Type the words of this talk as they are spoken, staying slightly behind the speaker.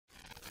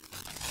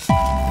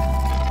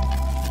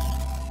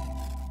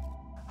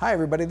Hi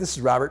everybody, this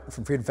is Robert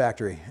from Freedom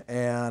Factory,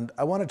 and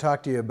I want to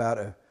talk to you about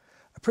a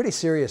pretty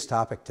serious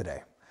topic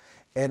today.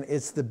 And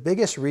it's the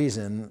biggest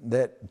reason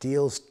that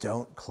deals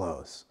don't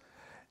close.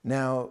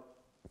 Now,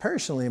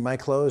 personally, my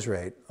close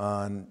rate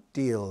on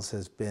deals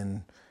has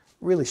been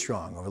really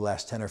strong over the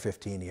last 10 or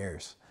 15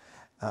 years.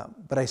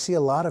 But I see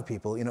a lot of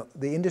people,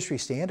 the industry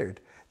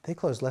standard, they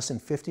close less than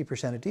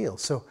 50% of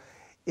deals. So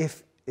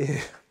if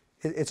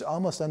it's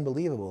almost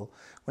unbelievable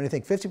when you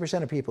think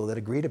 50% of people that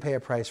agree to pay a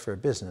price for a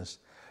business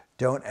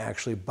don't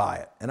actually buy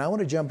it. And I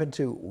want to jump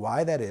into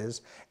why that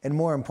is, and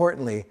more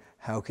importantly,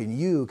 how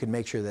you can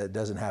make sure that it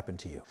doesn't happen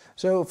to you.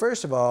 So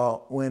first of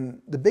all,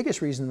 the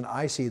biggest reason that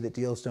I see that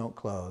deals don't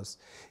close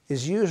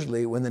is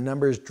usually when the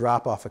numbers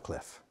drop off a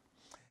cliff.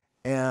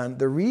 And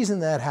the reason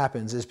that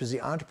happens is because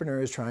the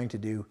entrepreneur is trying to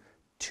do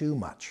too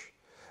much.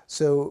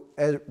 So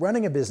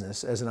running a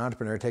business as an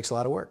entrepreneur takes a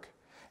lot of work.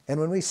 And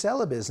when we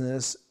sell a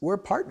business, we're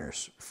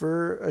partners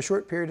for a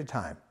short period of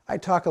time. I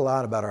talk a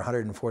lot about our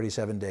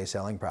 147-day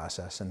selling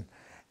process, and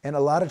a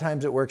lot of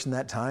times it works in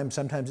that time.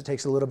 Sometimes it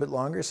takes a little bit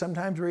longer.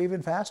 Sometimes we're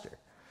even faster.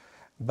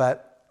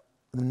 But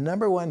the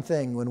number one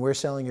thing when we're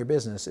selling your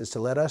business is to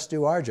let us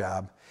do our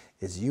job,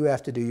 is you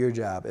have to do your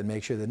job and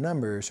make sure the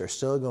numbers are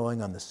still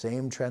going on the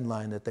same trend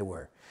line that they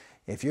were.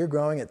 If you're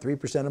growing at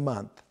 3% a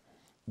month,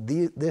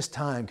 this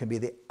time can be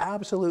the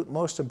absolute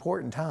most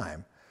important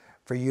time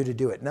for you to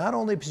do it. Not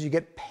only because you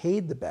get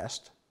paid the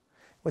best.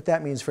 What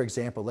that means, for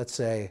example, let's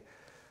say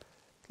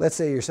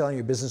you're selling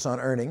your business on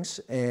earnings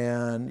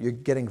and you're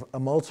getting a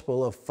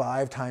multiple of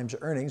 5 times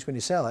earnings when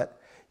you sell it.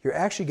 You're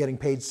actually getting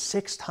paid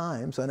 6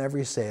 times on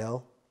every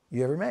sale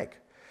you ever make,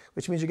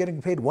 which means you're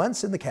getting paid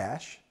once in the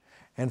cash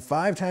and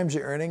 5 times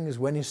your earnings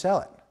when you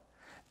sell it.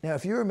 Now,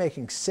 if you were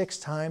making 6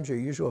 times your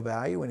usual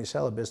value when you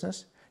sell a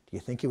business, do you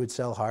think you would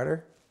sell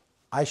harder?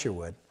 I sure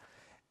would.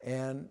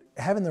 And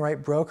having the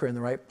right broker and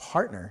the right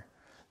partner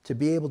to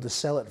be able to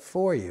sell it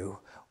for you,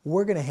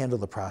 we're going to handle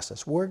the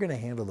process. We're going to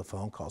handle the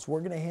phone calls.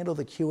 We're going to handle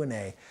the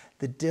Q&A,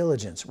 the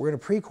diligence. We're going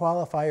to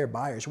pre-qualify your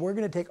buyers. We're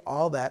going to take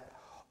all that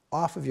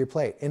off of your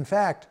plate. In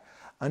fact,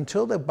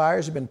 until the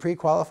buyers have been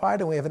pre-qualified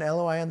and we have an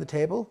LOI on the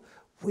table,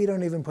 we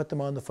don't even put them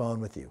on the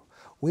phone with you.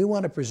 We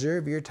want to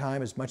preserve your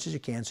time as much as you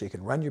can so you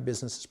can run your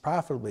business as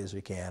profitably as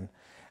we can,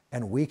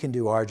 and we can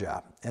do our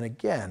job. And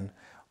again,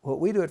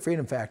 what we do at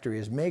Freedom Factory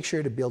is make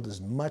sure to build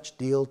as much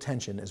deal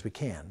tension as we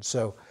can.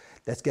 So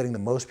that's getting the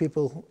most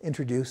people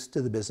introduced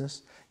to the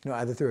business,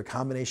 either through a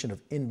combination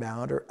of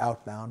inbound or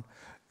outbound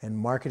and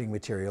marketing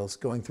materials,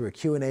 going through a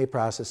Q&A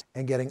process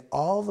and getting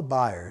all the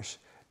buyers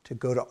to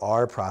go to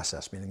our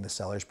process, meaning the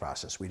seller's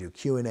process. We do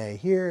Q&A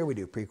here, we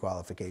do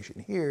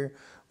pre-qualification here,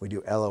 we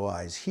do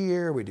LOIs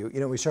here,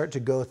 we start to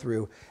go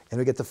through and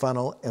we get the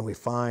funnel and we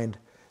find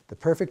the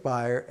perfect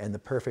buyer and the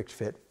perfect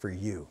fit for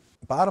you.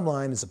 Bottom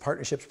line is the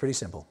partnership's pretty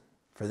simple.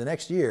 For the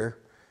next year,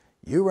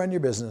 you run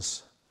your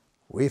business,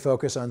 we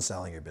focus on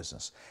selling your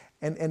business.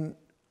 And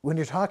when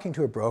you're talking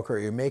to a broker,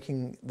 you're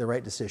making the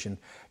right decision,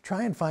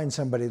 try and find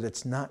somebody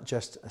that's not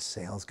just a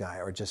sales guy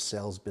or just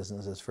sells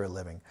businesses for a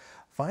living.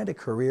 Find a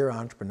career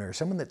entrepreneur,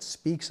 someone that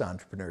speaks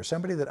entrepreneur,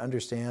 somebody that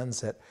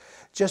understands that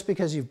just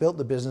because you've built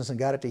the business and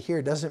got it to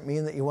here doesn't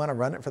mean that you want to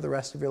run it for the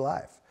rest of your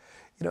life.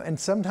 And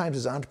sometimes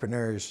as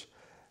entrepreneurs,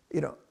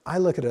 I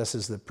look at us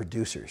as the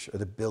producers or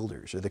the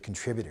builders or the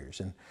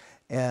contributors.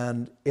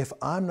 And if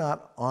I'm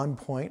not on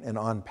point and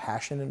on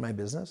passion in my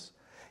business,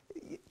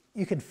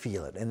 you can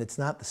feel it, and it's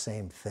not the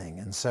same thing.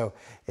 And so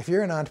if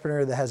you're an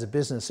entrepreneur that has a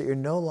business that you're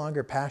no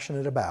longer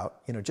passionate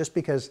about, just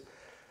because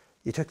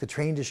you took the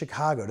train to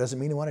Chicago doesn't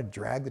mean you want to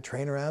drag the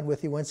train around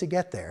with you once you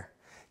get there.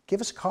 Give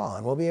us a call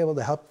and we'll be able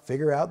to help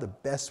figure out the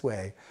best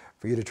way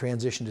for you to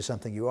transition to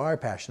something you are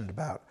passionate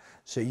about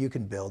so you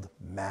can build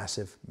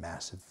massive,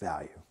 massive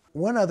value.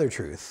 One other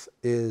truth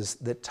is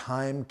that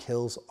time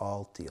kills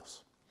all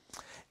deals.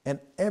 And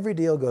every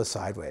deal goes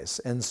sideways.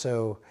 And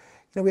so,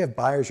 we have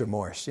buyer's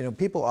remorse.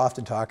 People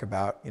often talk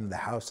about, the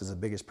house is the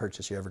biggest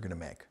purchase you're ever going to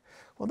make.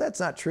 Well, that's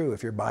not true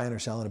if you're buying or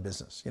selling a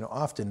business.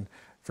 Often,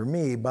 for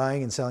me,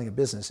 buying and selling a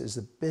business is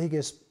the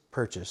biggest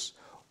purchase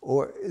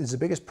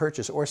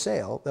or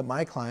sale that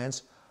my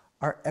clients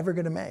are ever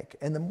going to make.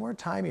 And the more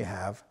time you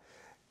have,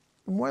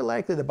 the more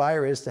likely the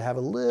buyer is to have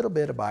a little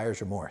bit of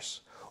buyer's remorse.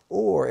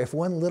 Or if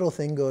one little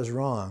thing goes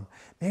wrong,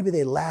 maybe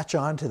they latch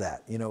on to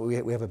that.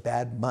 We have a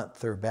bad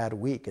month or a bad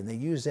week, and they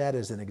use that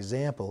as an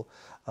example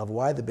of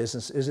why the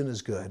business isn't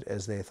as good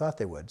as they thought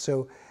they would.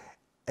 So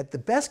at the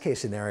best case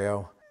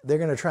scenario, they're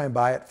going to try and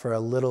buy it for a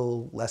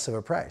little less of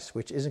a price,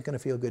 which isn't going to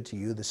feel good to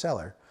you, the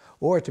seller,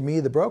 or to me,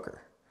 the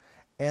broker.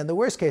 And the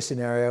worst case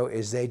scenario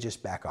is they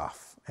just back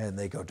off and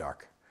they go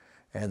dark.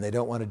 And they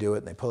don't want to do it,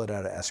 and they pull it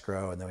out of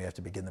escrow, and then we have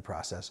to begin the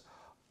process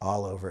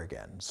all over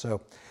again.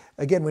 So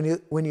again,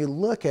 when you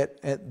look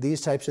at these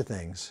types of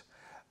things,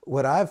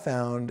 what I've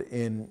found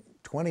in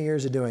 20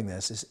 years of doing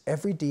this is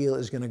every deal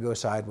is going to go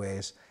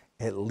sideways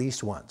at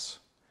least once.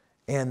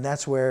 And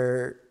that's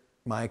where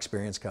my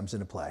experience comes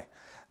into play.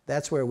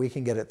 That's where we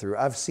can get it through.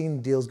 I've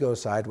seen deals go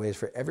sideways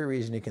for every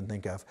reason you can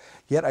think of,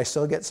 yet I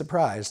still get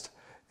surprised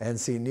and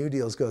see new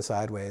deals go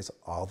sideways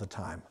all the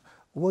time.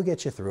 We'll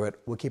get you through it.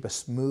 We'll keep a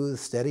smooth,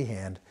 steady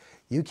hand.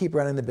 You keep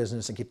running the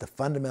business and keep the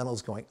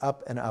fundamentals going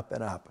up and up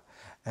and up.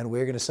 And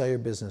we're going to sell your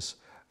business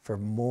for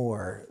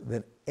more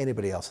than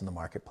anybody else in the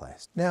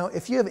marketplace. Now,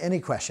 if you have any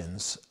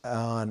questions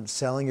on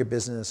selling your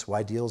business,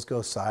 why deals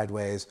go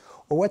sideways,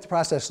 or what the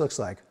process looks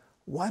like,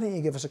 why don't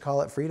you give us a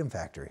call at Freedom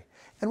Factory?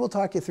 And we'll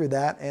talk you through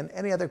that and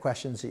any other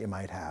questions that you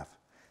might have.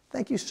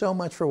 Thank you so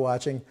much for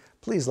watching.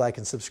 Please like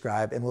and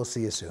subscribe, and we'll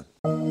see you soon.